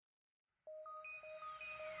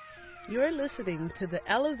You're listening to the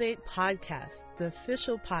Elevate Podcast, the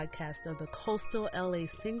official podcast of the Coastal LA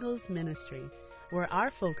Singles Ministry, where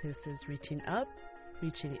our focus is reaching up,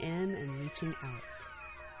 reaching in, and reaching out.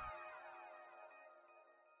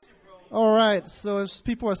 All right, so as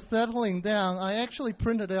people are settling down, I actually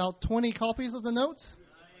printed out 20 copies of the notes.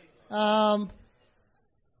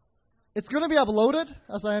 It's going to be uploaded,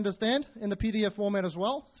 as I understand, in the PDF format as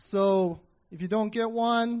well. So if you don't get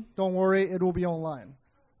one, don't worry, it will be online,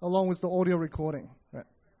 along with the audio recording. Right.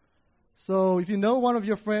 So if you know one of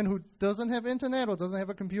your friends who doesn't have internet or doesn't have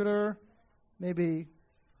a computer, maybe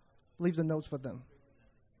leave the notes for them.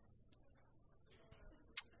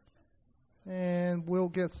 And we'll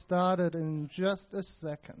get started in just a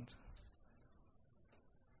second.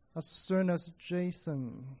 As soon as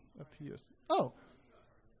Jason appears. Oh,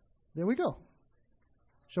 there we go.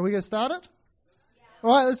 Shall we get started? Yeah.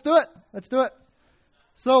 All right, let's do it.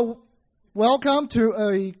 So, welcome to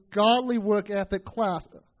a godly work ethic class.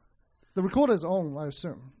 The recorder is on, I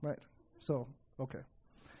assume, right? So, okay.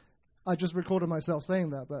 I just recorded myself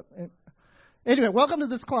saying that, but anyway, welcome to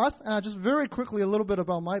this class. Just very quickly, a little bit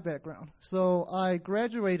about my background. So, I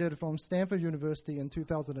graduated from Stanford University in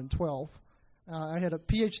 2012. I had a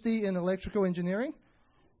PhD in electrical engineering,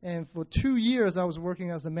 and for 2 years, I was working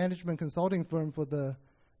as a management consulting firm for the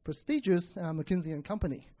prestigious McKinsey &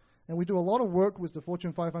 Company. And we do a lot of work with the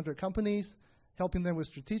Fortune 500 companies, helping them with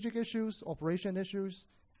strategic issues, operation issues,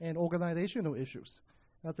 and organizational issues.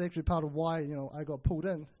 That's actually part of why I got pulled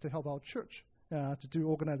in to help our church to do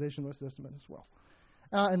organizational assessment as well.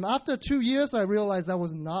 And after 2 years, I realized that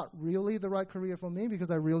was not really the right career for me because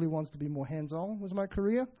I really wanted to be more hands-on with my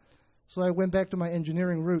career. So I went back to my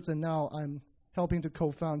engineering roots, and now I'm helping to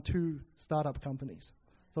co-found 2 startup companies.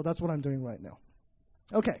 So that's what I'm doing right now.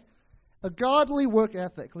 Okay, a godly work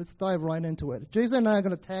ethic. Let's dive right into it. Jason and I are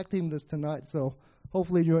going to tag team this tonight, so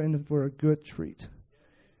hopefully you're in for a good treat.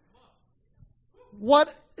 What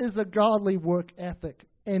is a godly work ethic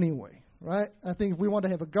anyway, right? I think if we want to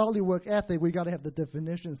have a godly work ethic, we got to have the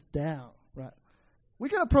definitions down, right? We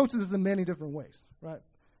can approach this in many different ways, right?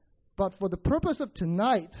 But for the purpose of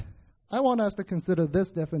tonight, I want us to consider this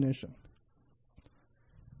definition.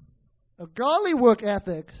 A godly work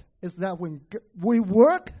ethic is that when we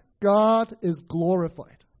work, God is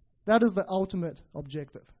glorified. That is the ultimate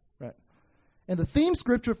objective, right? And the theme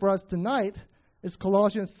scripture for us tonight is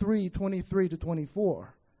Colossians 3:23-24.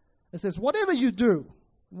 It says, whatever you do,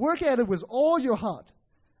 work at it with all your heart,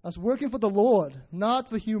 as working for the Lord, not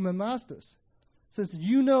for human masters, since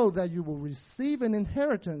you know that you will receive an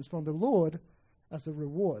inheritance from the Lord as a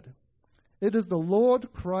reward. It is the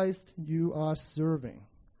Lord Christ you are serving.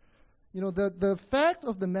 The fact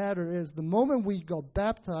of the matter is, the moment we got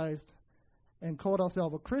baptized and called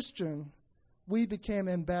ourselves a Christian, we became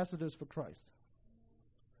ambassadors for Christ.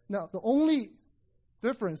 Now, the only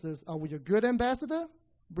difference is, are we a good ambassador,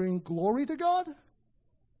 bring glory to God,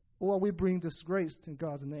 or are we bring disgrace to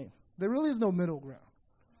God's name? There really is no middle ground.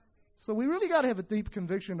 So we really got to have a deep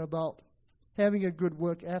conviction about having a good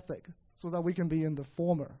work ethic so that we can be in the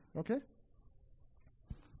former, okay?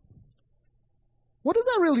 What does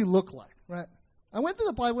that really look like, right? I went to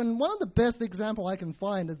the Bible, and one of the best examples I can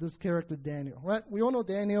find is this character Daniel, right? We all know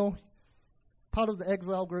Daniel, part of the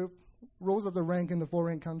exile group, rose up the rank in the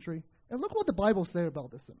foreign country. And look what the Bible said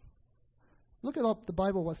about this. Look at what the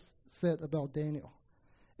Bible was said about Daniel.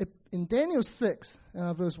 In Daniel 6,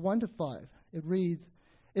 verse 1-5, it reads,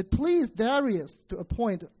 it pleased Darius to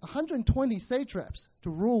appoint 120 satraps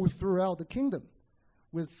to rule throughout the kingdom,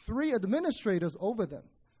 with 3 administrators over them,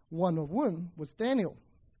 one of whom was Daniel.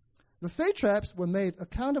 The satraps were made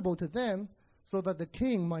accountable to them so that the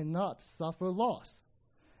king might not suffer loss.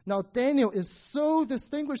 Now Daniel is so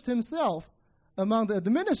distinguished himself among the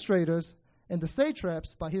administrators and the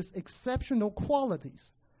satraps by his exceptional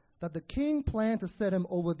qualities that the king planned to set him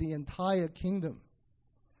over the entire kingdom.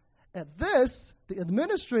 At this, the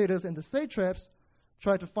administrators and the satraps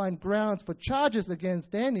tried to find grounds for charges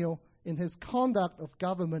against Daniel in his conduct of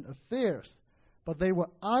government affairs, but they were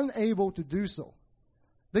unable to do so.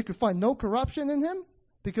 They could find no corruption in him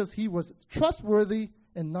because he was trustworthy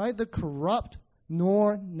and neither corrupt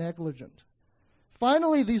nor negligent.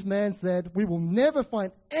 Finally, these men said, we will never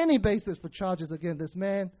find any basis for charges against this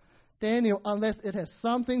man, Daniel, unless it has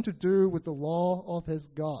something to do with the law of his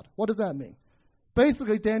God. What does that mean?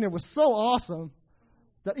 Basically, Daniel was so awesome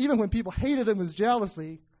that even when people hated him with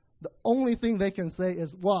jealousy, the only thing they can say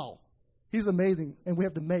is, wow, he's amazing, and we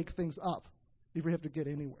have to make things up if we have to get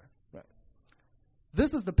anywhere. Right?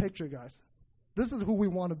 This is the picture, guys. This is who we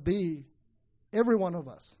want to be, every one of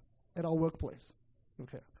us, at our workplace.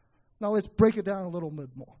 Okay. Now let's break it down a little bit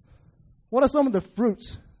more. What are some of the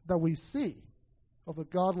fruits that we see of a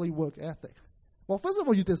godly work ethic? Well, first of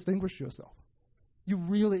all, you distinguish yourself. You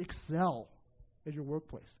really excel at your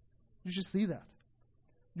workplace. You should see that.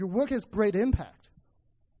 Your work has great impact,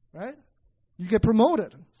 right? You get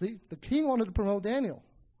promoted. See, the king wanted to promote Daniel.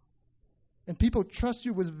 And people trust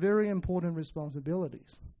you with very important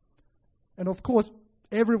responsibilities. And of course,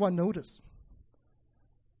 everyone notices.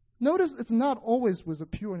 Notice it's not always with a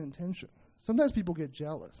pure intention. Sometimes people get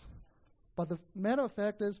jealous. But the matter of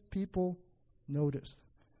fact is people notice.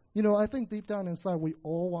 You know, I think deep down inside we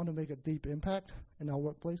all want to make a deep impact in our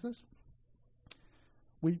workplaces.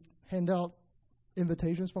 We hand out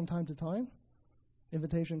invitations from time to time,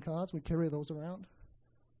 invitation cards, we carry those around.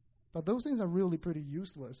 But those things are really pretty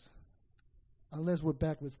useless unless we're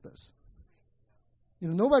back with this. You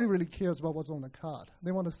know, nobody really cares about what's on the card.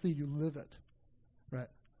 They want to see you live it, right?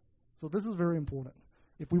 So this is very important.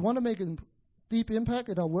 If we want to make a deep impact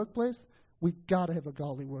in our workplace, we got to have a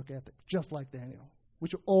godly work ethic, just like Daniel. We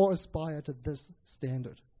should all aspire to this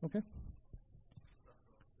standard, okay?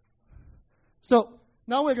 So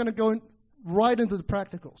now we're going to go right into the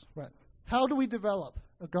practicals, right? How do we develop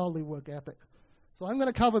a godly work ethic? So I'm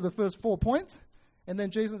going to cover the first 4 points, and then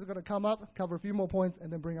Jason's going to come up, cover a few more points,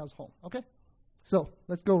 and then bring us home, okay? So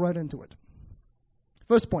let's go right into it.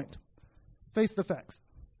 First point, face the facts.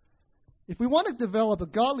 If we want to develop a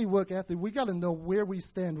godly work ethic, we got to know where we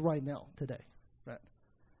stand right now, today, right?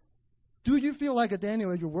 Do you feel like a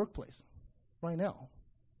Daniel at your workplace right now?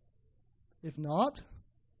 If not,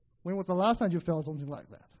 when was the last time you felt something like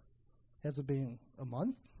that? Has it been a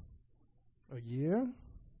month? A year?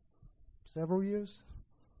 Several years?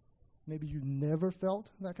 Maybe you never felt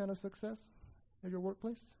that kind of success at your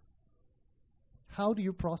workplace? How do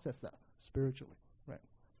you process that spiritually? Right?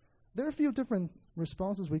 There are a few different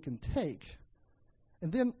responses we can take.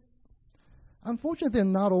 And then, unfortunately, they're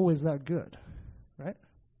not always that good. Right?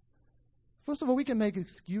 First of all, we can make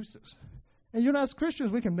excuses. And you know, as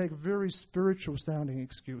Christians, we can make very spiritual-sounding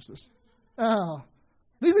excuses.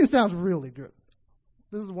 These things sound really good.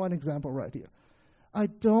 This is one example right here. I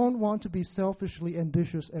don't want to be selfishly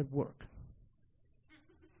ambitious at work.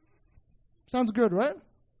 Sounds good, right?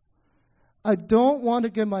 I don't want to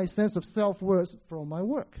get my sense of self-worth from my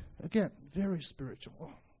work. Again, very spiritual.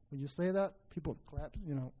 Oh, when you say that, people clap,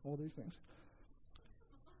 you know, all these things.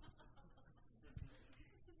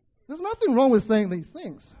 There's nothing wrong with saying these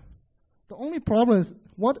things. The only problem is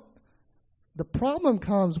the problem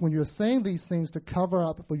comes when you're saying these things to cover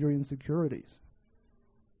up for your insecurities.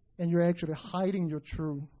 And you're actually hiding your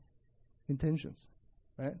true intentions,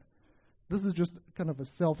 right? This is just kind of a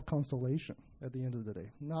self-consolation at the end of the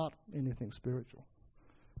day, not anything spiritual.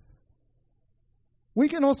 We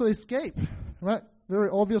can also escape, right? Very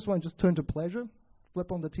obvious one, just turn to pleasure,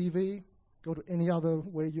 flip on the TV, go to any other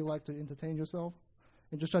way you like to entertain yourself,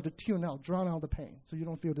 and just try to tune out, drown out the pain so you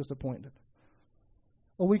don't feel disappointed.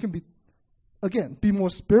 Or we can be more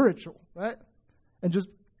spiritual, right? And just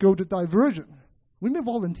go to diversion. We may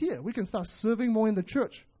volunteer. We can start serving more in the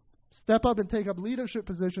church. Step up and take up leadership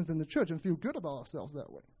positions in the church and feel good about ourselves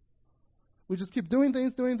that way. We just keep doing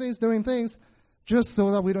things, just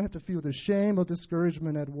so that we don't have to feel the shame or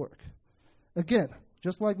discouragement at work. Again,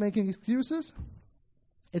 just like making excuses,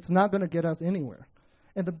 it's not going to get us anywhere.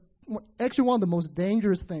 And actually one of the most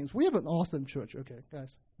dangerous things, we have an awesome church, okay,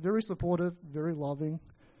 guys, very supportive, very loving.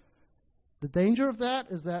 The danger of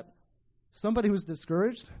that is that somebody who's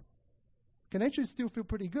discouraged can actually still feel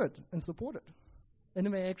pretty good and supported. And it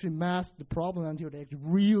may actually mask the problem until it actually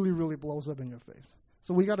really, really blows up in your face.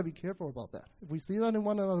 So we got to be careful about that. If we see that in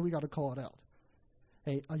one another, we got to call it out.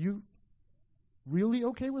 Hey, are you really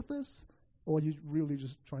okay with this? Or are you really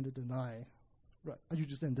just trying to deny? Right? Are you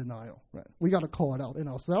just in denial? Right? We got to call it out in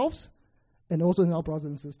ourselves and also in our brothers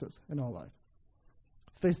and sisters in our life.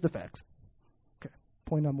 Face the facts. Okay,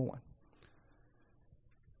 point number 1.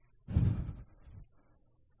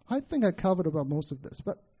 I think I covered about most of this,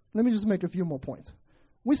 but let me just make a few more points.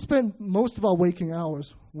 We spend most of our waking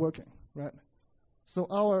hours working, right? So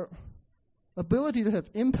our ability to have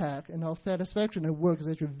impact and our satisfaction at work is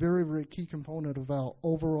actually a very, very key component of our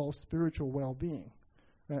overall spiritual well-being,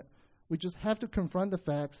 right? We just have to confront the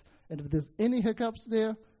facts, and if there's any hiccups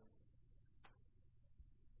there,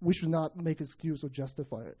 we should not make excuse or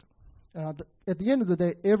justify it. At the end of the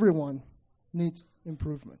day, everyone needs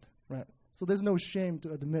improvement, right? So there's no shame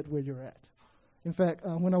to admit where you're at. In fact,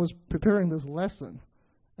 when I was preparing this lesson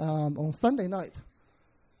on Sunday night,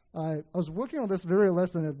 I was working on this very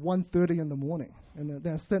lesson at 1:30 in the morning, and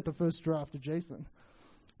then I sent the first draft to Jason.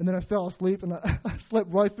 And then I fell asleep, and I slept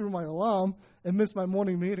right through my alarm and missed my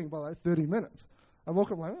morning meeting by like 30 minutes. I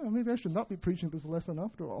woke up like, maybe I should not be preaching this lesson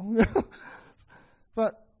after all.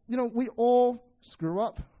 But we all screw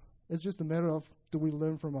up. It's just a matter of, do we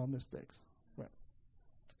learn from our mistakes? Right.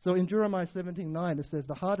 So in Jeremiah 17:9, it says,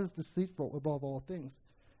 the heart is deceitful above all things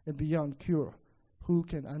and beyond cure. Who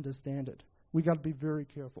can understand it? We got to be very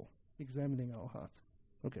careful examining our hearts.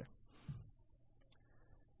 Okay.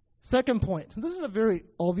 Second point. This is a very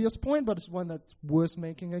obvious point, but it's one that's worth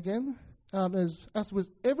making again. Is as with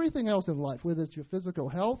everything else in life, whether it's your physical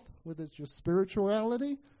health, whether it's your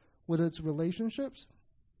spirituality, whether it's relationships,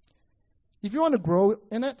 if you want to grow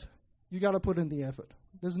in it, you got to put in the effort.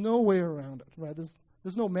 There's no way around it, right?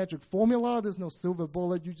 There's no magic formula. There's no silver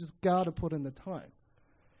bullet. You just got to put in the time.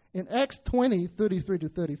 In Acts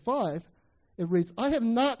 20:33-35, it reads, I have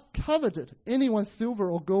not coveted anyone's silver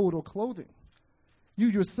or gold or clothing. You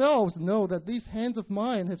yourselves know that these hands of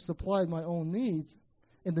mine have supplied my own needs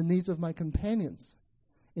and the needs of my companions.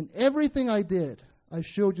 In everything I did, I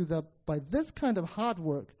showed you that by this kind of hard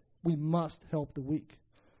work, we must help the weak.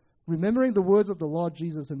 Remembering the words of the Lord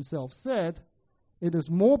Jesus himself said, it is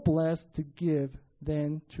more blessed to give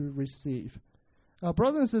than to receive.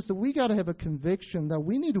 Brothers and sisters, we got to have a conviction that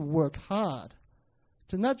we need to work hard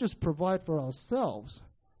to not just provide for ourselves,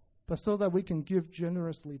 but so that we can give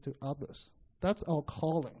generously to others. That's our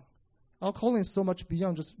calling. Our calling is so much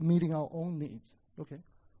beyond just meeting our own needs. Okay,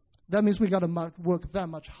 that means we got to work that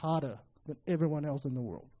much harder than everyone else in the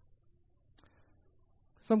world.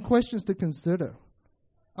 Some questions to consider.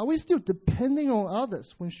 Are we still depending on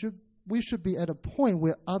others when we should be at a point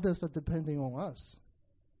where others are depending on us?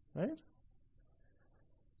 Right?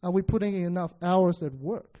 Are we putting in enough hours at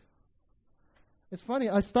work? It's funny,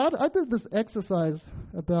 I did this exercise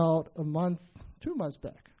about 2 months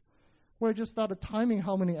back, where I just started timing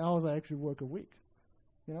how many hours I actually work a week.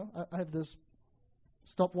 I have this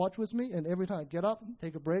stopwatch with me, and every time I get up,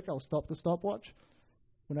 take a break, I'll stop the stopwatch.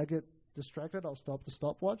 When I get distracted, I'll stop the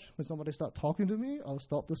stopwatch. When somebody starts talking to me, I'll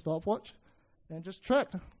stop the stopwatch and just track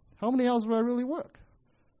how many hours do I really work.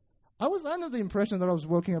 I was under the impression that I was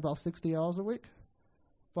working about 60 hours a week.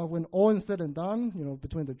 But when all is said and done,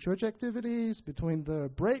 between the church activities, between the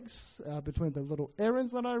breaks, between the little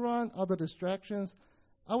errands that I run, other distractions,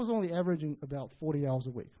 I was only averaging about 40 hours a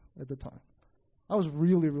week at the time. I was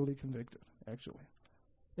really, really convicted, actually.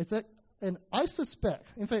 And I suspect,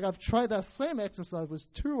 in fact, I've tried that same exercise with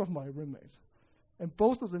 2 of my roommates, and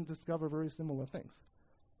both of them discovered very similar things.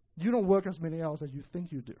 You don't work as many hours as you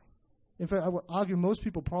think you do. In fact, I would argue most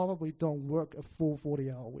people probably don't work a full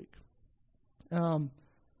 40-hour week.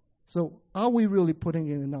 So are we really putting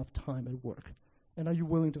in enough time at work? And are you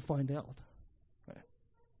willing to find out? Right.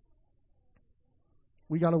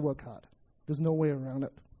 We got to work hard. There's no way around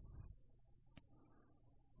it.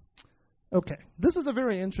 Okay, this is a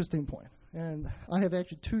very interesting point, and I have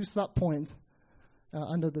actually 2 sub-points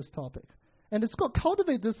under this topic. And it's called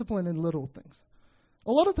cultivate discipline in little things.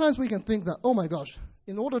 A lot of times we can think that, oh my gosh,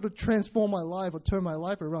 in order to transform my life or turn my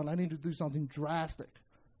life around, I need to do something drastic.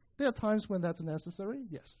 There are times when that's necessary,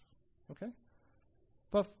 yes. Okay?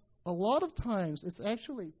 But a lot of times it's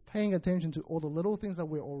actually paying attention to all the little things that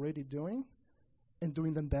we're already doing and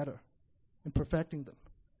doing them better and perfecting them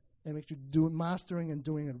and actually mastering and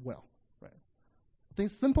doing it well. Right?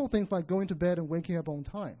 Simple things like going to bed and waking up on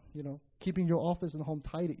time, keeping your office and home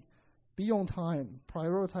tidy. Be on time,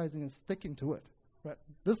 prioritizing and sticking to it. Right?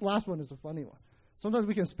 This last one is a funny one. Sometimes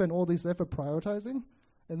we can spend all this effort prioritizing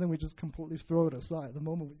and then we just completely throw it aside the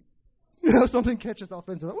moment something catches our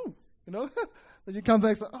attention. Oh, then you come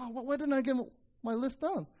back and say, why didn't I get my list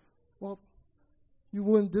done? Well, you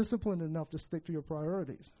weren't disciplined enough to stick to your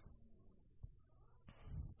priorities.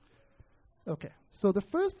 Okay, so the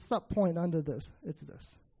first sub-point under this is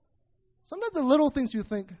this. Sometimes the little things you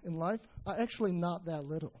think in life are actually not that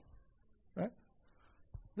little, right?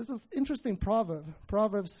 This is interesting proverb,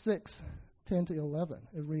 Proverbs 6:10-11.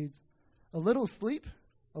 It reads, a little sleep,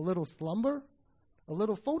 a little slumber, a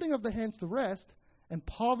little folding of the hands to rest, and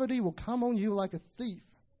poverty will come on you like a thief,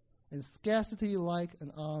 and scarcity like an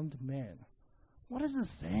armed man. What is it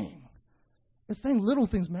saying? It's saying little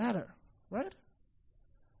things matter, right?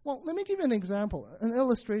 Well, let me give you an example, an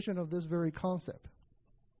illustration of this very concept.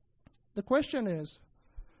 The question is,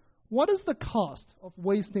 what is the cost of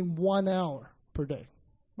wasting 1 hour per day?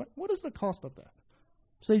 What is the cost of that?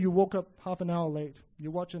 Say you woke up half an hour late, you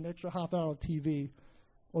watch an extra half hour of TV,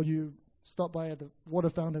 or you stop by at the water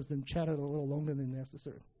fountains and chatted a little longer than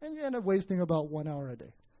necessary, and you end up wasting about 1 hour a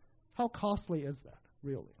day. How costly is that,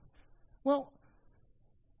 really? Well,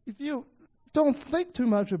 if you don't think too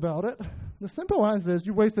much about it, the simple answer is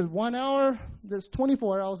you wasted 1 hour, there's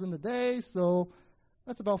 24 hours in the day, so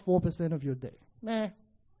that's about 4% of your day.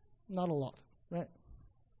 Not a lot, right?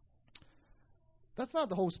 That's not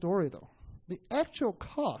the whole story, though. the actual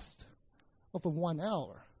cost of a 1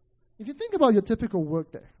 hour. If you think about your typical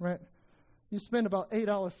workday, right? You spend about 8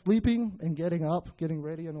 hours sleeping and getting up, getting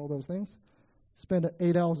ready and all those things. Spend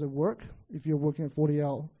 8 hours at work if you're working a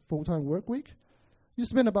 40-hour full-time work week. You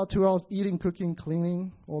spend about 2 hours eating, cooking,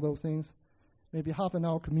 cleaning, all those things. Maybe half an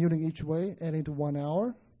hour commuting each way, adding to 1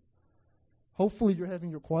 hour. Hopefully you're having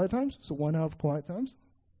your quiet times, so 1 hour of quiet times.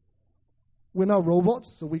 We're not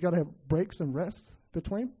robots, so we got to have breaks and rest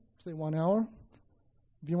between, say 1 hour.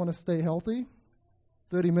 If you want to stay healthy,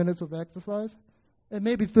 30 minutes of exercise, and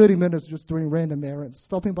maybe 30 minutes just doing random errands,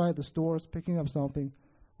 stopping by at the stores, picking up something.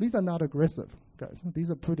 These are not aggressive, guys. These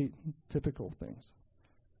are pretty typical things.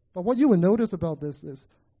 But what you will notice about this is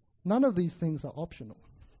none of these things are optional.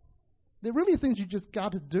 They're really things you just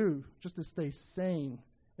got to do just to stay sane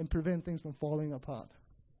and prevent things from falling apart.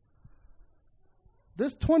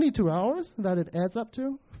 This 22 hours that it adds up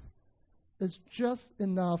to is just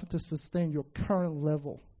enough to sustain your current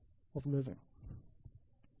level of living.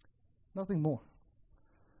 Nothing more.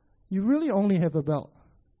 You really only have about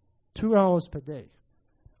 2 hours per day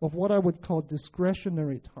of what I would call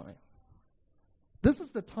discretionary time. This is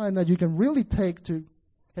the time that you can really take to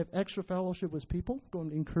have extra fellowship with people, go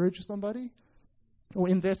and encourage somebody, or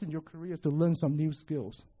invest in your careers to learn some new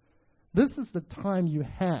skills. This is the time you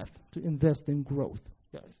have to invest in growth,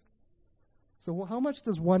 guys. So how much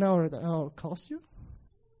does 1 hour at the hour cost you?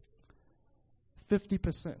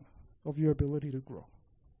 50% of your ability to grow.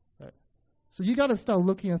 Right? So you got to start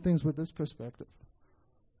looking at things with this perspective.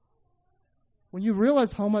 When you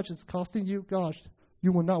realize how much it's costing you, gosh,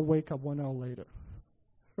 you will not wake up 1 hour later.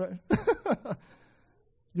 Right?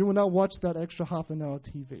 You will not watch that extra half an hour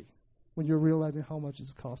TV when you're realizing how much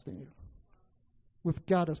it's costing you. We've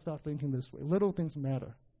got to start thinking this way. Little things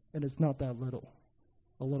matter, and it's not that little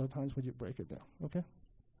a lot of times when you break it down, okay?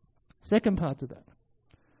 Second part to that.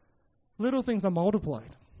 Little things are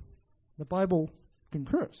multiplied. The Bible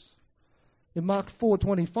concurs. In Mark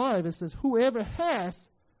 4:25, it says, whoever has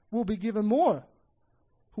will be given more.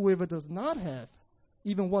 Whoever does not have,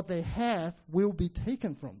 even what they have will be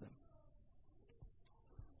taken from them.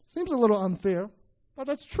 Seems a little unfair, but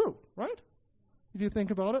that's true, right? If you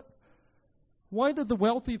think about it. Why did the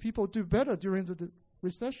wealthy people do better during the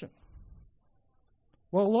recession?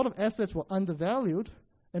 Well, a lot of assets were undervalued,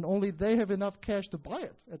 and only they have enough cash to buy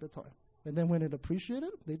it at the time. And then when it appreciated,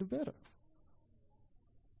 they do better.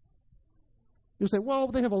 You say,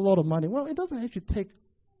 well, they have a lot of money. Well, it doesn't actually take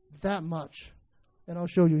that much. And I'll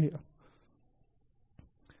show you here.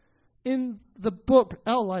 In the book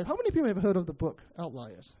Outliers, how many people have heard of the book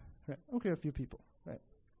Outliers? Right. Okay, a few people. Right.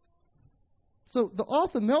 So the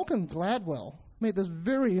author Malcolm Gladwell made this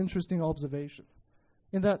very interesting observation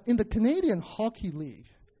in that in the Canadian Hockey League,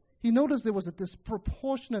 he noticed there was a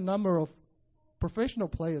disproportionate number of professional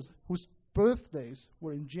players whose birthdays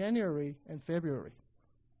were in January and February.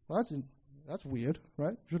 Well, that's weird,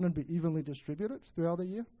 right? Shouldn't it be evenly distributed throughout the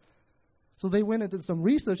year? So they went and did some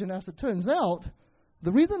research, and as it turns out,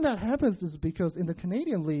 the reason that happens is because in the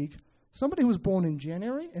Canadian League, somebody who was born in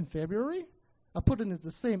January and February are put into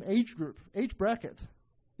the same age group, age bracket,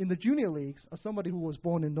 in the junior leagues as somebody who was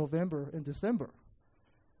born in November and December.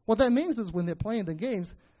 What that means is when they're playing the games,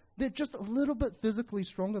 they're just a little bit physically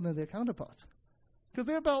stronger than their counterparts. Because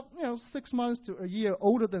they're about 6 months to a year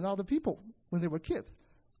older than other people when they were kids.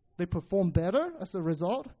 They perform better as a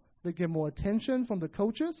result. They get more attention from the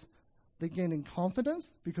coaches. They gain in confidence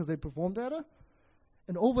because they perform better.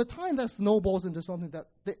 And over time, that snowballs into something that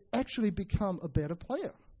they actually become a better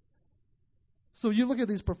player. So you look at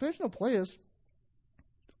these professional players,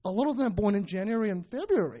 a lot of them are born in January and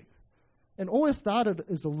February. And all it started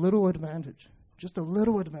is a little advantage, just a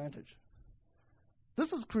little advantage.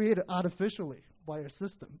 This is created artificially by a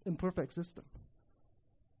system, imperfect system.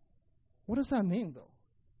 What does that mean, though?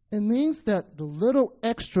 It means that the little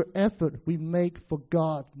extra effort we make for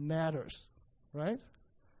God matters, right?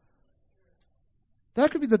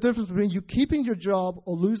 That could be the difference between you keeping your job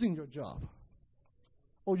or losing your job.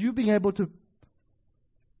 Or you being able to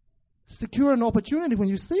secure an opportunity when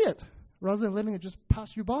you see it, rather than letting it just pass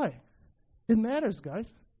you by. It matters,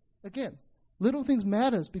 guys. Again, little things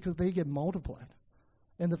matters because they get multiplied.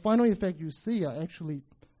 And the final effect you see are actually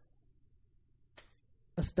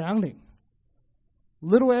astounding.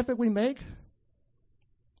 Little effort we make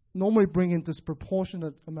normally bring in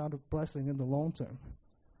disproportionate amount of blessing in the long term.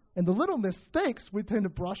 And the little mistakes we tend to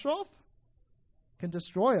brush off can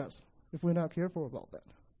destroy us if we're not careful about that.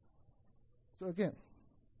 So again,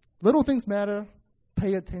 little things matter.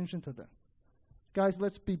 Pay attention to them. Guys,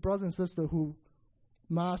 let's be brothers and sisters who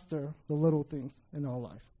master the little things in our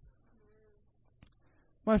life.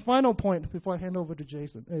 My final point before I hand over to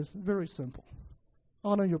Jason is very simple.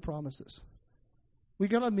 Honor your promises. We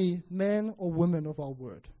got to be men or women of our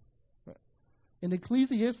word. Right. In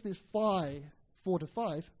Ecclesiastes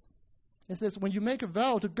 5:4-5, it says, when you make a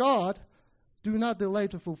vow to God, do not delay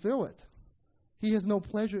to fulfill it. He has no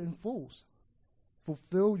pleasure in fools.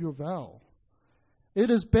 Fulfill your vow. It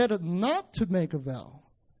is better not to make a vow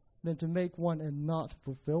than to make one and not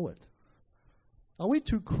fulfill it. Are we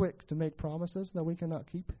too quick to make promises that we cannot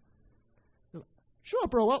keep? Sure,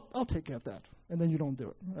 bro, I'll take care of that. And then you don't do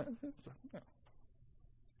it. Right? So, yeah.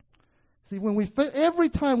 See, when every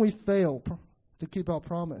time we fail to keep our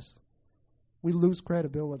promise, we lose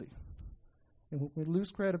credibility. And when we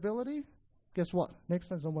lose credibility, guess what? Next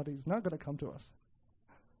time somebody's not going to come to us.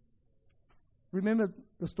 Remember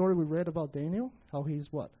the story we read about Daniel? How he's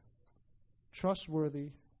what?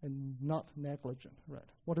 Trustworthy and not negligent. Right.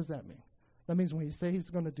 What does that mean? That means when he says he's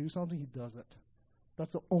going to do something, he does it.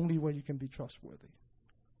 That's the only way you can be trustworthy.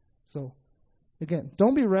 So, again,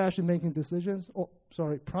 don't be rash in making decisions.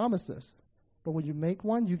 Promises. But when you make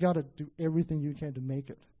one, you got to do everything you can to make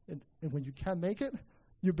it. And when you can't make it,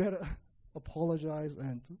 you better apologize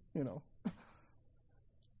and,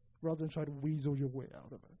 rather than try to weasel your way out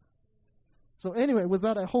of it. So anyway, with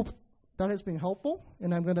that, I hope that has been helpful.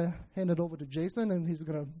 And I'm going to hand it over to Jason, and he's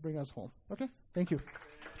going to bring us home. Okay? Thank you.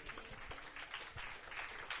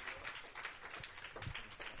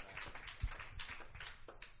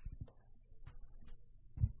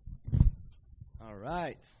 All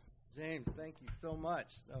right. James, thank you so much.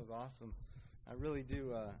 That was awesome. I really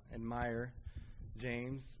do admire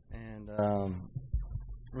James and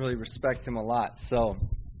really respect him a lot. So,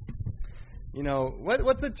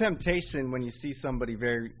 what's the temptation when you see somebody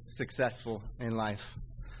very successful in life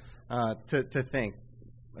to think?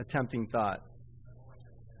 A tempting thought.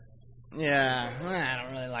 Yeah, I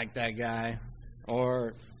don't really like that guy.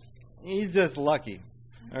 Or he's just lucky.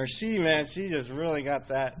 Or she just really got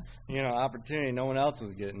that, opportunity no one else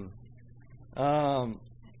was getting.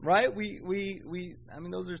 Right? I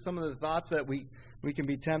mean, those are some of the thoughts that we can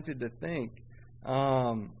be tempted to think.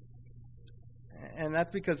 And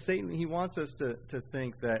that's because Satan, he wants us to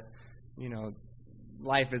think that,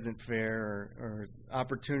 life isn't fair or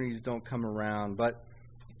opportunities don't come around. But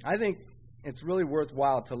I think it's really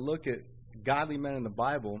worthwhile to look at godly men in the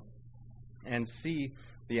Bible and see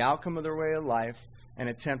the outcome of their way of life and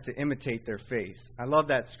attempt to imitate their faith. I love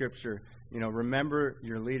that scripture. Remember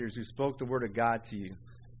your leaders who spoke the word of God to you.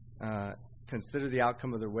 Consider the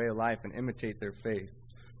outcome of their way of life and imitate their faith.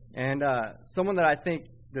 And someone that I think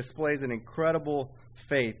displays an incredible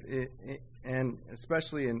faith, and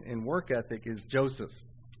especially in work ethic, is Joseph.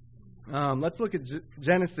 Let's look at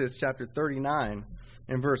Genesis chapter 39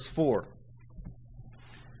 and verse 4.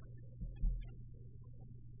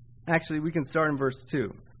 Actually, we can start in verse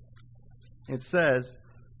 2. It says,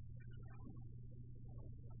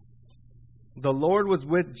 the Lord was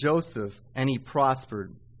with Joseph, and he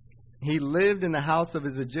prospered. He lived in the house of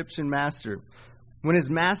his Egyptian master. When his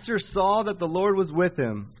master saw that the Lord was with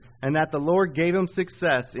him, and that the Lord gave him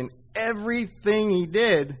success in everything he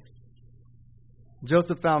did,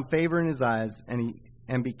 Joseph found favor in his eyes,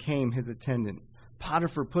 and became his attendant.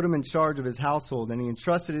 Potiphar put him in charge of his household, and he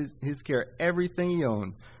entrusted his care everything he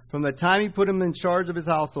owned. From the time he put him in charge of his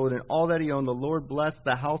household and all that he owned, the Lord blessed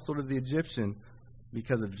the household of the Egyptian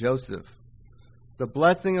because of Joseph. The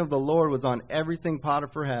blessing of the Lord was on everything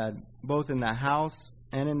Potiphar had, both in the house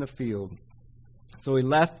and in the field. So he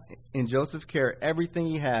left in Joseph's care everything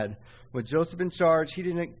he had. With Joseph in charge, he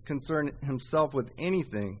didn't concern himself with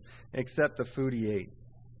anything except the food he ate.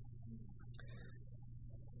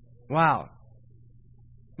 Wow.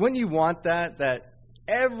 Wouldn't you want that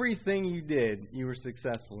everything you did, you were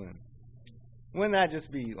successful in? Wouldn't that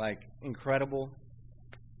just be, incredible?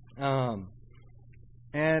 And,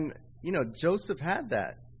 Joseph had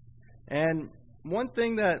that. And one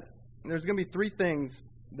thing there's going to be three things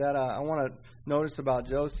that I want to notice about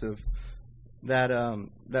Joseph that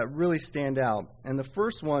really stand out. And the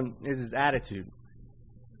first one is his attitude.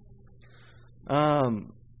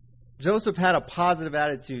 Joseph had a positive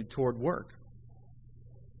attitude toward work.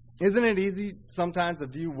 Isn't it easy sometimes to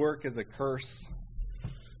view work as a curse?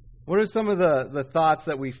 What are some of the thoughts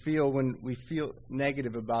that we feel when we feel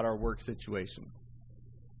negative about our work situation?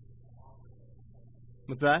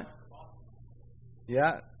 What's that?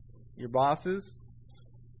 Yeah. Your bosses?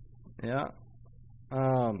 Yeah.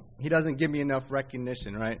 He doesn't give me enough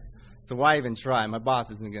recognition, right? So why even try? My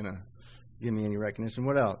boss isn't going to give me any recognition.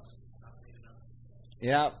 What else?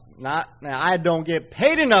 Yeah. I don't get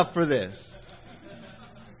paid enough for this.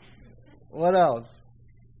 What else?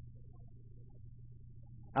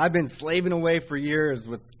 I've been slaving away for years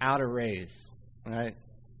without a raise, right?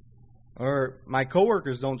 Or my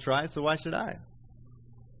coworkers don't try, so why should I?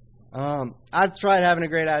 I've tried having a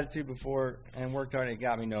great attitude before and worked hard, and it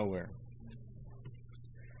got me nowhere.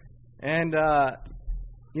 And, I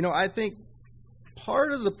think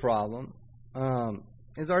part of the problem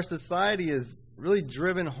is our society has really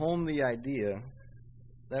driven home the idea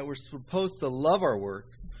that we're supposed to love our work,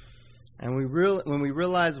 and when we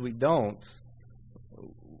realize we don't,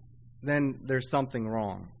 then there's something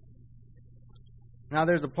wrong. Now,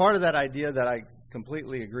 there's a part of that idea that I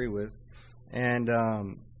completely agree with and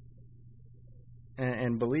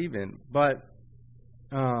believe in, but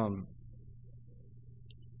I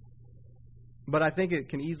think it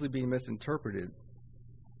can easily be misinterpreted.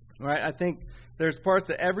 Right? I think there's parts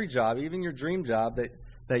of every job, even your dream job,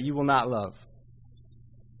 that you will not love.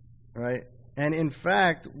 Right? And in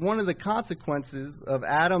fact, one of the consequences of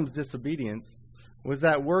Adam's disobedience was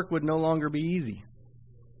that work would no longer be easy.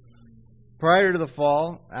 Prior to the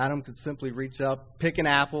fall, Adam could simply reach up, pick an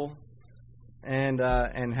apple, and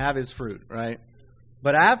have his fruit, right?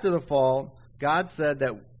 But after the fall, God said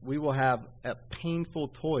that we will have a painful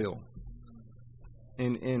toil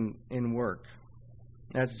in work.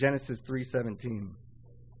 That's Genesis 3:17.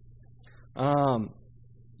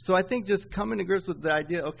 So I think just coming to grips with the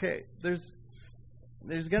idea, okay, there's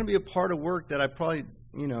going to be a part of work that I probably,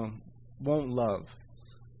 won't love.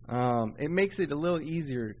 It makes it a little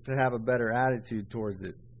easier to have a better attitude towards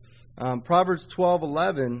it. Proverbs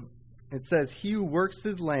 12:11, it says, "He who works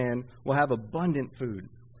his land will have abundant food,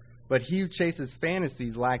 but he who chases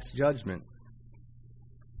fantasies lacks judgment."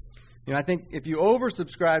 I think if you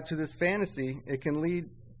oversubscribe to this fantasy, it can lead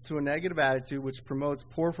to a negative attitude which promotes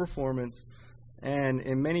poor performance. And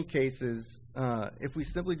in many cases, if we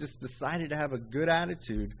simply just decided to have a good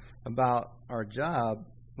attitude about our job,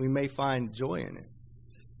 we may find joy in it.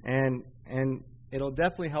 And it'll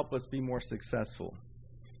definitely help us be more successful.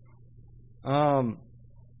 So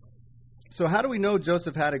how do we know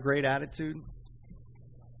Joseph had a great attitude?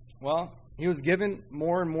 Well, he was given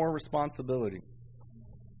more and more responsibility.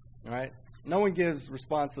 All right? No one gives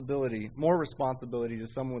more responsibility to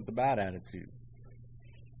someone with a bad attitude.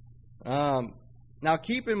 Now,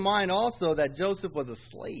 keep in mind also that Joseph was a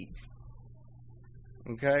slave.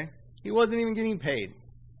 Okay? He wasn't even getting paid.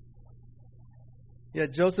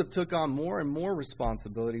 Yet Joseph took on more and more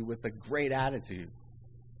responsibility with a great attitude.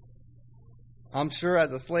 I'm sure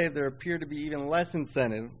as a slave there appeared to be even less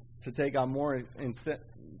incentive to take on more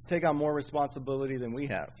responsibility than we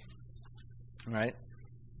have. Right?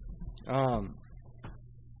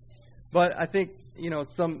 But I think,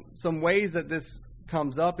 some ways that this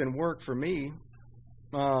comes up in work for me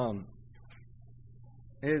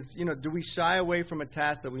is, do we shy away from a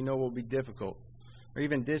task that we know will be difficult? Or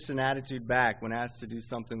even dish an attitude back when asked to do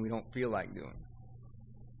something we don't feel like doing?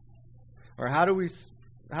 Or how do we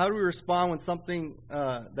respond when something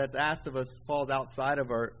that's asked of us falls outside of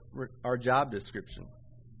our job description?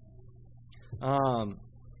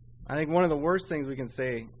 I think one of the worst things we can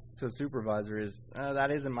say to a supervisor is,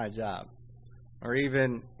 that isn't my job. Or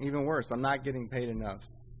even worse, I'm not getting paid enough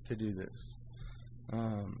to do this.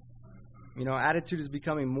 Attitude is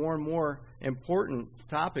becoming more and more important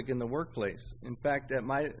topic in the workplace. In fact, at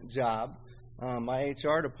my job, my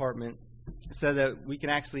HR department said that we can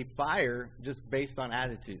actually fire just based on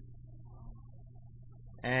attitude.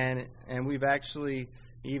 And we've actually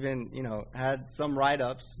even, had some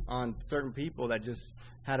write-ups on certain people that just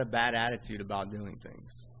had a bad attitude about doing things.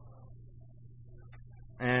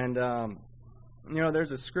 And,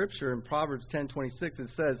 there's a scripture in Proverbs 10:26. It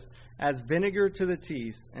says, "As vinegar to the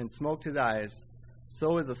teeth and smoke to the eyes,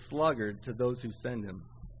 so is a sluggard to those who send him."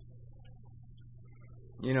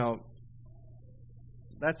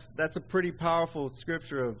 That's a pretty powerful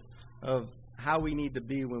scripture of how we need to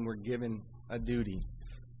be when we're given a duty.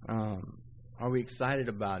 Are we excited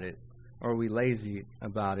about it? Or are we lazy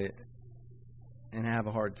about it and have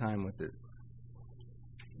a hard time with it?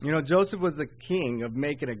 Joseph was the king of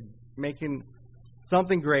making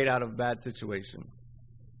something great out of a bad situation.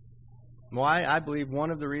 Why? I believe one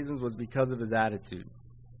of the reasons was because of his attitude.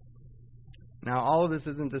 Now, all of this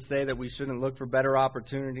isn't to say that we shouldn't look for better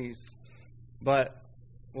opportunities, but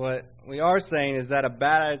what we are saying is that a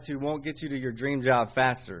bad attitude won't get you to your dream job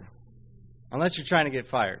faster, unless you're trying to get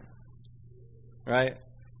fired, right?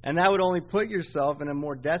 And that would only put yourself in a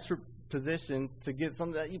more desperate position to get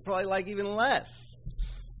something that you probably like even less,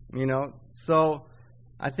 So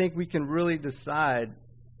I think we can really decide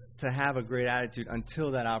to have a great attitude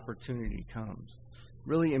until that opportunity comes.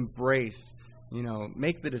 Really embrace,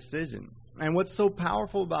 make the decision. And what's so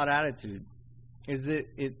powerful about attitude is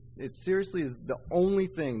it seriously is the only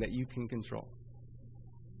thing that you can control.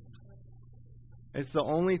 It's the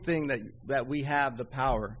only thing that we have the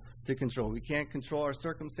power to control. We can't control our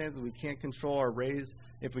circumstances. We can't control our raise.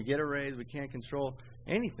 If we get a raise, we can't control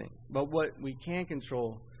anything. But what we can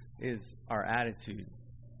control is our attitude.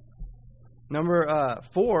 Number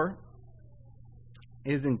 4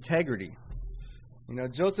 is integrity.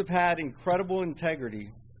 Joseph had incredible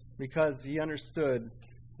integrity because he understood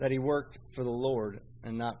that he worked for the Lord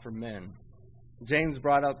and not for men. James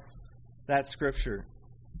brought up that scripture.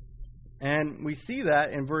 And we see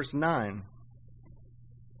that in verse 9.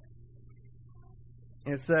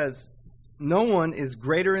 It says, "No one is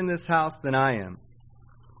greater in this house than I am.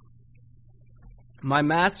 My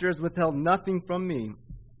master has withheld nothing from me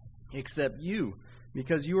except you,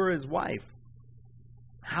 because you are his wife.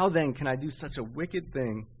 How then can I do such a wicked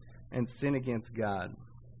thing and sin against God?"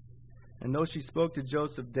 And though she spoke to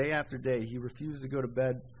Joseph day after day, he refused to go to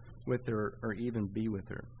bed with her or even be with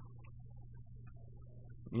her.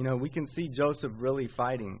 We can see Joseph really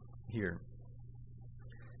fighting here.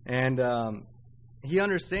 And he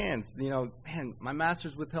understands, man, my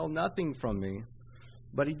master's withheld nothing from me.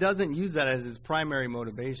 But he doesn't use that as his primary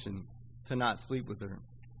motivation to not sleep with her.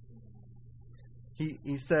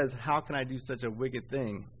 He says, how can I do such a wicked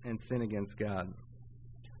thing and sin against God?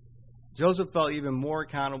 Joseph felt even more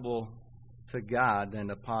accountable to God than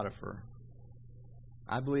to Potiphar.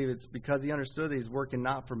 I believe it's because he understood that he's working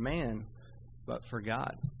not for man, but for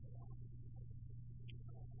God.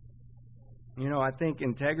 I think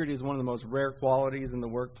integrity is one of the most rare qualities in the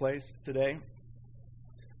workplace today,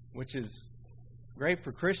 which is great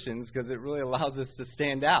for Christians because it really allows us to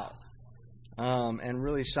stand out and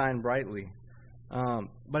really shine brightly.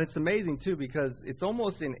 But it's amazing, too, because it's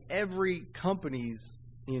almost in every company's,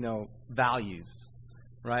 values,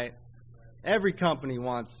 right? Every company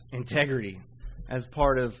wants integrity as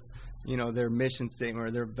part of, their mission statement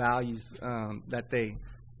or their values that they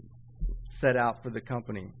set out for the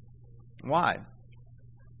company. Why?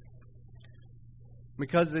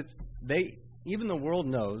 Because even the world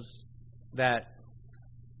knows that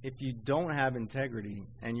if you don't have integrity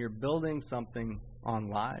and you're building something on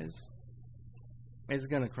lies, it's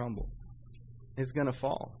going to crumble. It's going to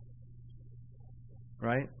fall.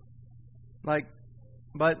 Right?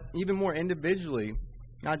 But even more individually,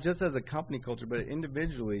 not just as a company culture, but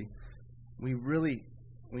individually,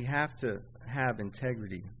 we have to have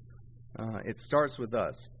integrity. It starts with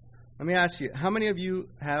us. Let me ask you, how many of you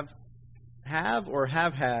have or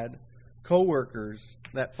have had coworkers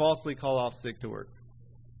that falsely call off sick to work?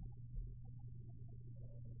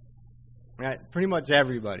 Right? Pretty much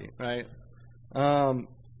everybody, right?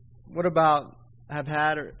 What about have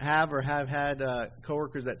had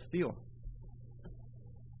coworkers that steal?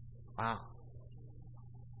 Wow.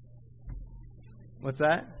 What's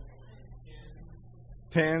that?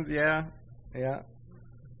 Pens, yeah.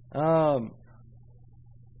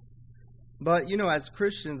 But, as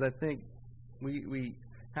Christians, I think we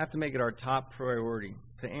have to make it our top priority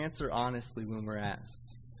to answer honestly when we're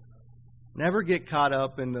asked. Never get caught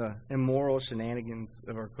up in the immoral shenanigans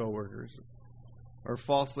of our coworkers or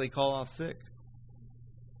falsely call off sick.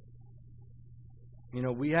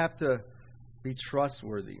 We have to be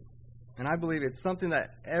trustworthy. And I believe it's something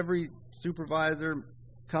that every supervisor,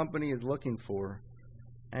 company is looking for.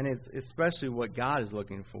 And it's especially what God is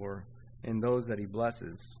looking for in those that He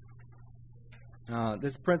blesses.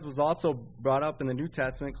 This principle is also brought up in the New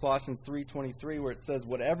Testament, Colossians 3:23, where it says,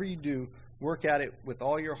 "Whatever you do, work at it with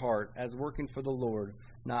all your heart, as working for the Lord,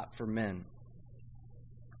 not for men."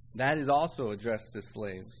 That is also addressed to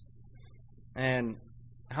slaves. And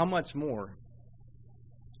how much more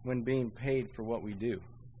when being paid for what we do?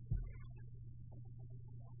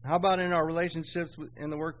 How about in our relationships in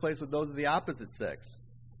the workplace with those of the opposite sex?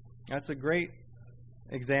 That's a great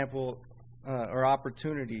example or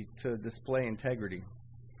opportunity to display integrity.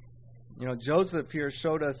 Joseph here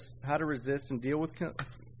showed us how to resist and deal with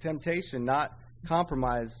temptation, not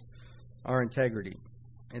compromise our integrity.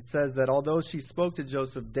 It says that although she spoke to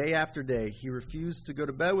Joseph day after day, he refused to go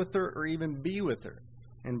to bed with her or even be with her,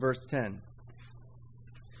 in verse 10.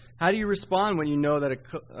 How do you respond when you know that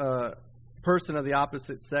a person of the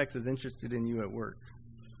opposite sex is interested in you at work?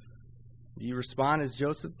 Do you respond as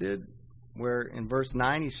Joseph did, where in verse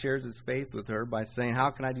 9 he shares his faith with her by saying, how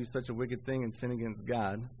can I do such a wicked thing and sin against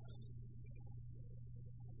God?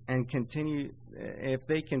 And if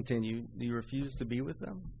they continue, do you refuse to be with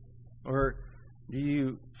them? Or do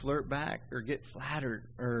you flirt back or get flattered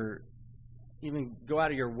or even go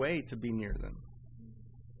out of your way to be near them?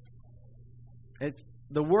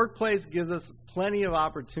 The workplace gives us plenty of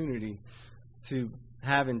opportunity to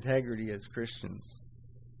have integrity as Christians.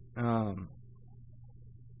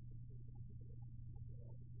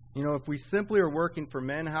 If we simply are working for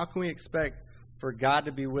men, how can we expect for God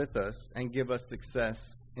to be with us and give us success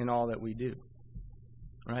in all that we do?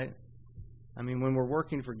 Right? I mean, when we're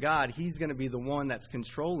working for God, He's going to be the one that's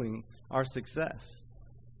controlling our success.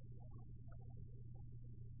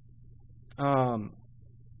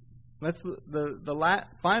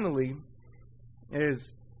 Finally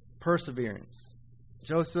is perseverance.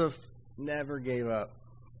 Joseph never gave up.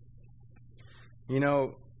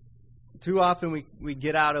 Too often we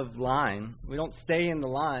get out of line. We don't stay in the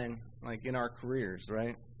line like in our careers,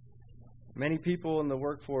 right? Many people in the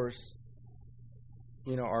workforce,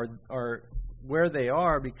 are where they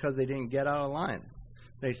are because they didn't get out of line.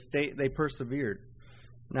 They persevered.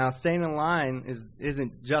 Now, staying in line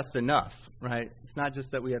isn't just enough, right? It's not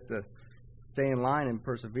just that we have to stay in line and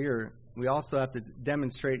persevere. We also have to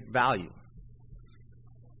demonstrate value.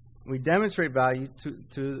 We demonstrate value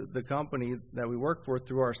to the company that we work for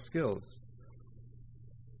through our skills.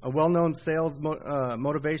 A well-known sales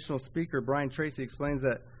motivational speaker, Brian Tracy, explains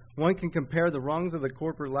that one can compare the rungs of the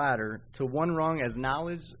corporate ladder to one rung as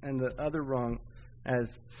knowledge and the other rung as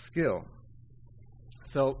skill.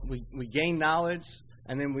 So we gain knowledge,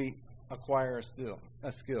 and then we acquire a skill.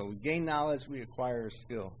 We gain knowledge, we acquire a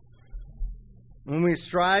skill. When we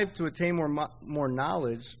strive to attain more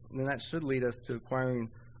knowledge, then that should lead us to acquiring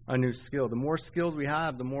a new skill. The more skills we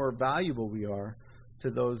have, the more valuable we are to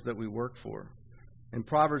those that we work for. In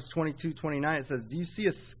Proverbs 22:29, it says, "Do you see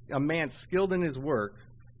a man skilled in his work?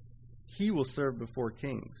 He will serve before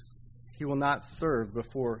kings. He will not serve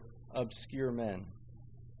before obscure men."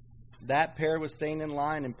 That paired with staying in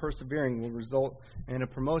line and persevering will result in a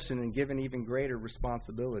promotion and given even greater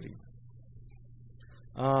responsibility.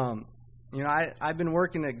 I've been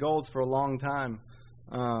working at Gold's for a long time.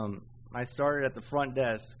 I started at the front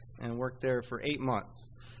desk and worked there for 8 months.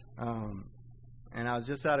 And I was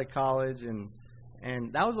just out of college, and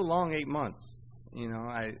that was a long 8 months.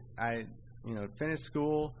 I finished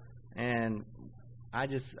school, and I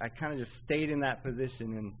kind of just stayed in that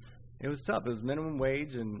position, and it was tough. It was minimum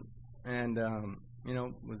wage, and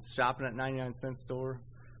was shopping at 99-cent store,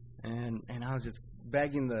 and I was just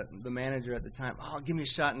begging the manager at the time, give me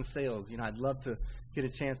a shot in sales. I'd love to get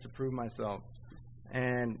a chance to prove myself.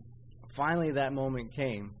 And finally that moment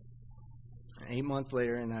came 8 months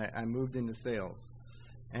later, and I moved into sales.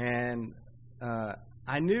 And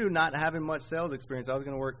I knew, not having much sales experience, I was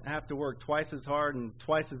going to have to work twice as hard and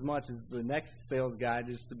twice as much as the next sales guy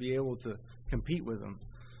just to be able to compete with him.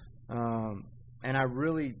 And I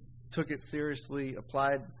really took it seriously,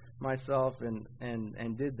 applied myself, and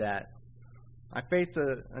did that. I faced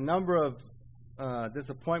a number of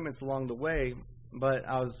disappointments along the way, but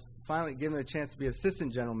I was finally given a chance to be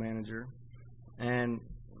assistant general manager, and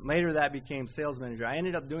later that became sales manager. I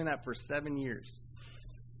ended up doing that for 7 years.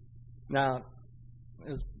 Now,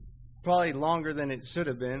 it was probably longer than it should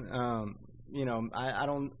have been. I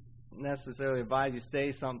don't necessarily advise you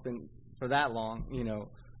stay something for that long,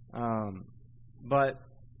 but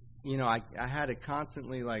I had to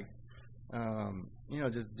constantly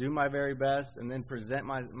just do my very best and then present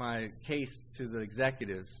my case to the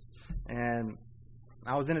executives. And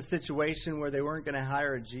I was in a situation where they weren't going to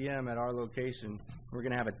hire a GM at our location. We were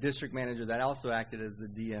going to have a district manager that also acted as the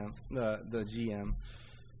GM.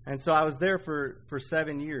 And so I was there for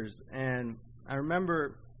 7 years. And I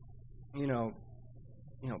remember,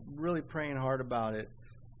 really praying hard about it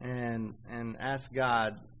and asked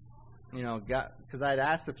God, because I'd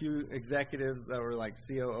asked a few executives that were like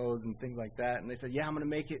COOs and things like that, and they said, "Yeah, I'm going to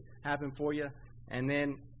make it happen for you." And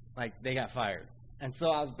then, they got fired, and so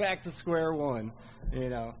I was back to square one,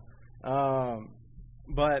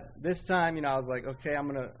 But this time, I was like, okay, I'm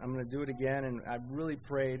gonna do it again, and I really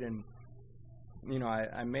prayed, and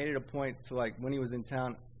I made it a point to, when he was in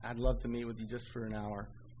town, I'd love to meet with you just for an hour,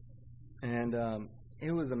 and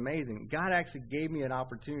it was amazing. God actually gave me an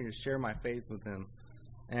opportunity to share my faith with him,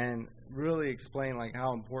 and really explain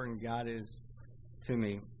how important God is to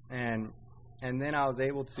me, and then I was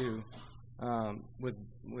able to, with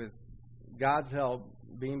God's help,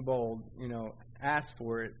 being bold, ask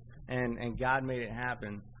for it, and God made it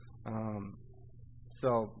happen.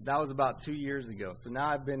 So that was about 2 years ago. So now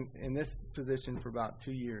I've been in this position for about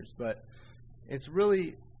 2 years, but it's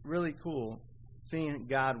really, really cool seeing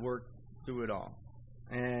God work through it all,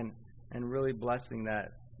 and really blessing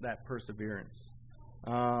that perseverance.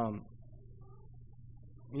 But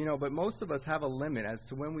most of us have a limit as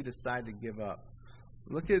to when we decide to give up.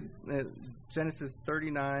 Look at Genesis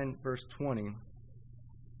 39, verse 20.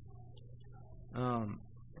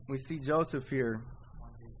 We see Joseph here.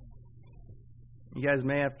 You guys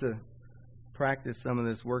may have to practice some of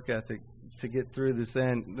this work ethic to get through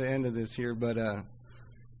the end of this here, but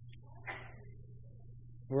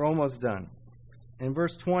we're almost done. In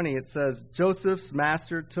verse 20, it says, Joseph's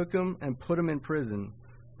master took him and put him in prison,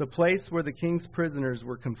 the place where the king's prisoners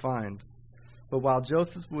were confined. But while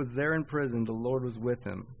Joseph was there in prison, the Lord was with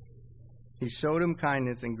him. He showed him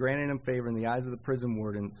kindness and granted him favor in the eyes of the prison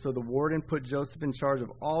warden. So the warden put Joseph in charge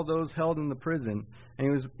of all those held in the prison,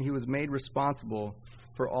 and he was made responsible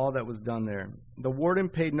for all that was done there. The warden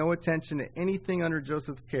paid no attention to anything under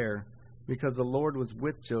Joseph's care, because the Lord was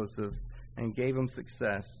with Joseph and gave him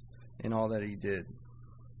success in all that he did.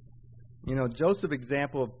 You know, Joseph's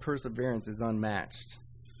example of perseverance is unmatched.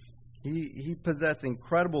 He possessed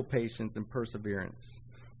incredible patience and perseverance.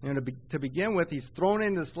 You know, to begin with, he's thrown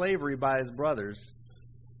into slavery by his brothers.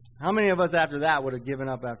 How many of us after that would have given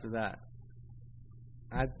up after that?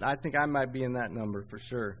 I think I might be in that number for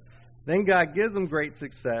sure. Then God gives him great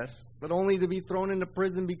success, but only to be thrown into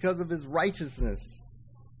prison because of his righteousness.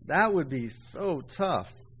 That would be so tough.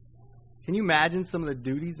 Can you imagine some of the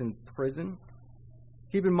duties in prison?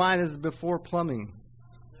 Keep in mind, this is before plumbing.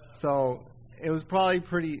 So it was probably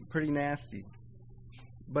pretty nasty.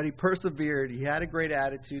 But he persevered. He had a great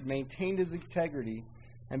attitude, maintained his integrity,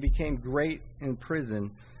 and became great in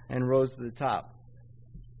prison and rose to the top.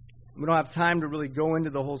 We don't have time to really go into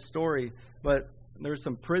the whole story, but there's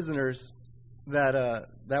some prisoners that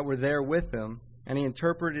were there with him, and he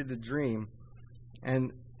interpreted the dream,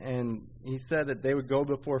 and he said that they would go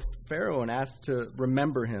before Pharaoh and ask to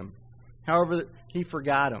remember him. However, he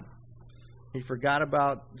forgot him. He forgot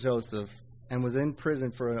about Joseph and was in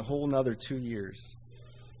prison for a whole another 2 years.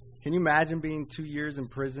 Can you imagine being 2 years in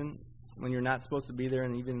prison when you're not supposed to be there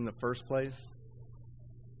and even in the first place?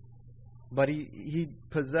 But he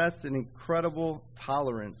possessed an incredible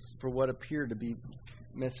tolerance for what appeared to be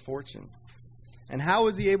misfortune. And how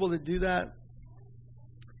was he able to do that?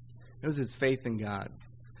 It was his faith in God.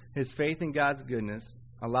 His faith in God's goodness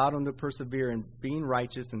allowed him to persevere in being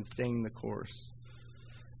righteous and staying the course.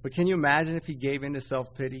 But can you imagine if he gave in to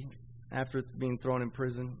self-pity after being thrown in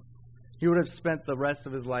prison? He would have spent the rest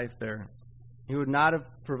of his life there. He would not have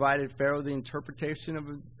provided Pharaoh the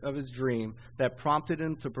interpretation of his dream that prompted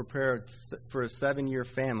him to prepare for a 7-year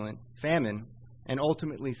famine and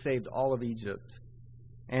ultimately saved all of Egypt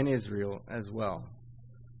and Israel as well.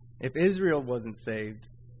 If Israel wasn't saved,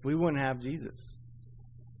 we wouldn't have Jesus.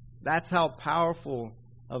 That's how powerful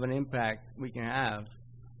of an impact we can have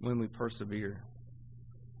when we persevere.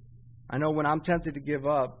 I know when I'm tempted to give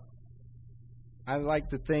up, I like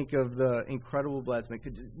to think of the incredible blessing that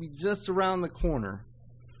could be just around the corner,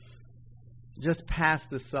 just past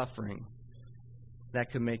the suffering,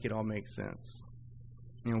 that could make it all make sense.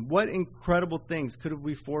 You know, what incredible things could have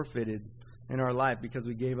we forfeited in our life because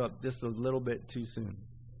we gave up just a little bit too soon?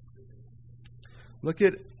 Look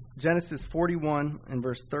at Genesis 41 and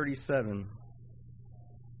verse 37.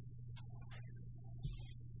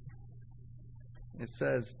 It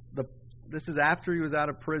says, this is after he was out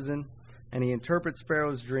of prison, and he interprets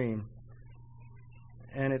Pharaoh's dream.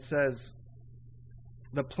 And it says,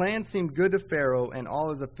 the plan seemed good to Pharaoh and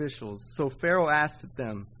all his officials. So Pharaoh asked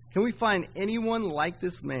them, can we find anyone like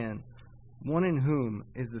this man, one in whom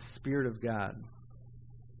is the Spirit of God?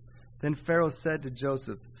 Then Pharaoh said to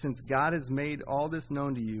Joseph, since God has made all this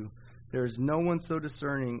known to you, there is no one so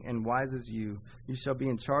discerning and wise as you. You shall be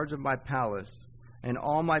in charge of my palace, and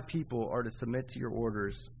all my people are to submit to your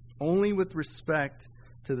orders. Only with respect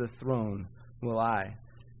to the throne will I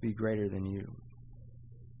be greater than you.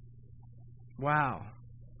 Wow.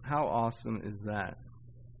 How awesome is that?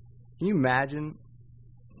 Can you imagine,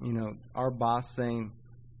 our boss saying,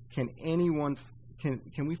 can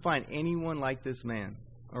we find anyone like this man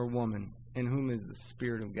or woman in whom is the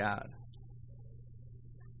Spirit of God?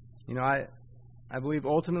 I believe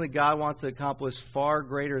ultimately God wants to accomplish far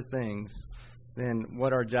greater things than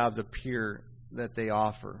what our jobs appear that they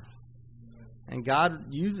offer. And God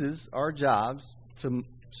uses our jobs to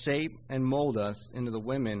shape and mold us into the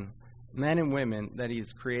men and women that He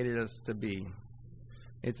has created us to be.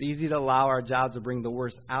 It's easy to allow our jobs to bring the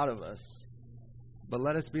worst out of us. But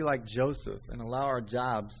let us be like Joseph and allow our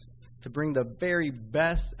jobs to bring the very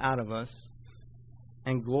best out of us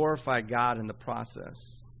and glorify God in the process.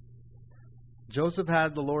 Joseph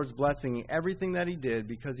had the Lord's blessing in everything that he did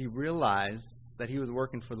because he realized that he was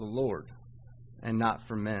working for the Lord and not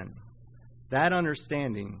for men. That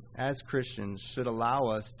understanding, as Christians, should allow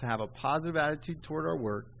us to have a positive attitude toward our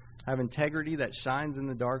work, have integrity that shines in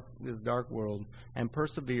this dark world, and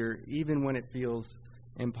persevere even when it feels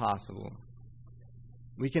impossible.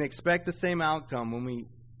 We can expect the same outcome when we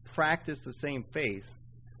practice the same faith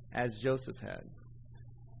as Joseph had.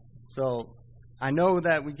 So I know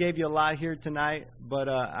that we gave you a lot here tonight, but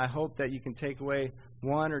I hope that you can take away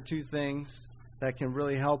one or two things that can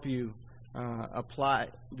really help you apply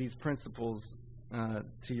these principles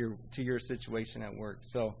to your situation at work.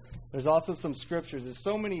 So there's also some scriptures. There's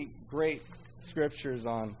so many great scriptures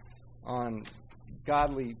on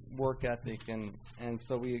godly work ethic, and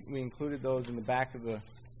so we included those in the back of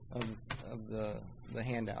the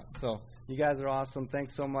handout. So you guys are awesome.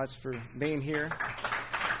 Thanks so much for being here.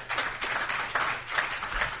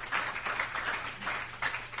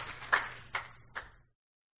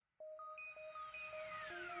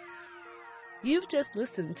 You've just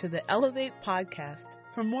listened to the Elevate podcast.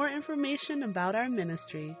 For more information about our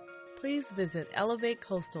ministry, please visit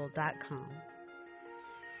elevatecoastal.com.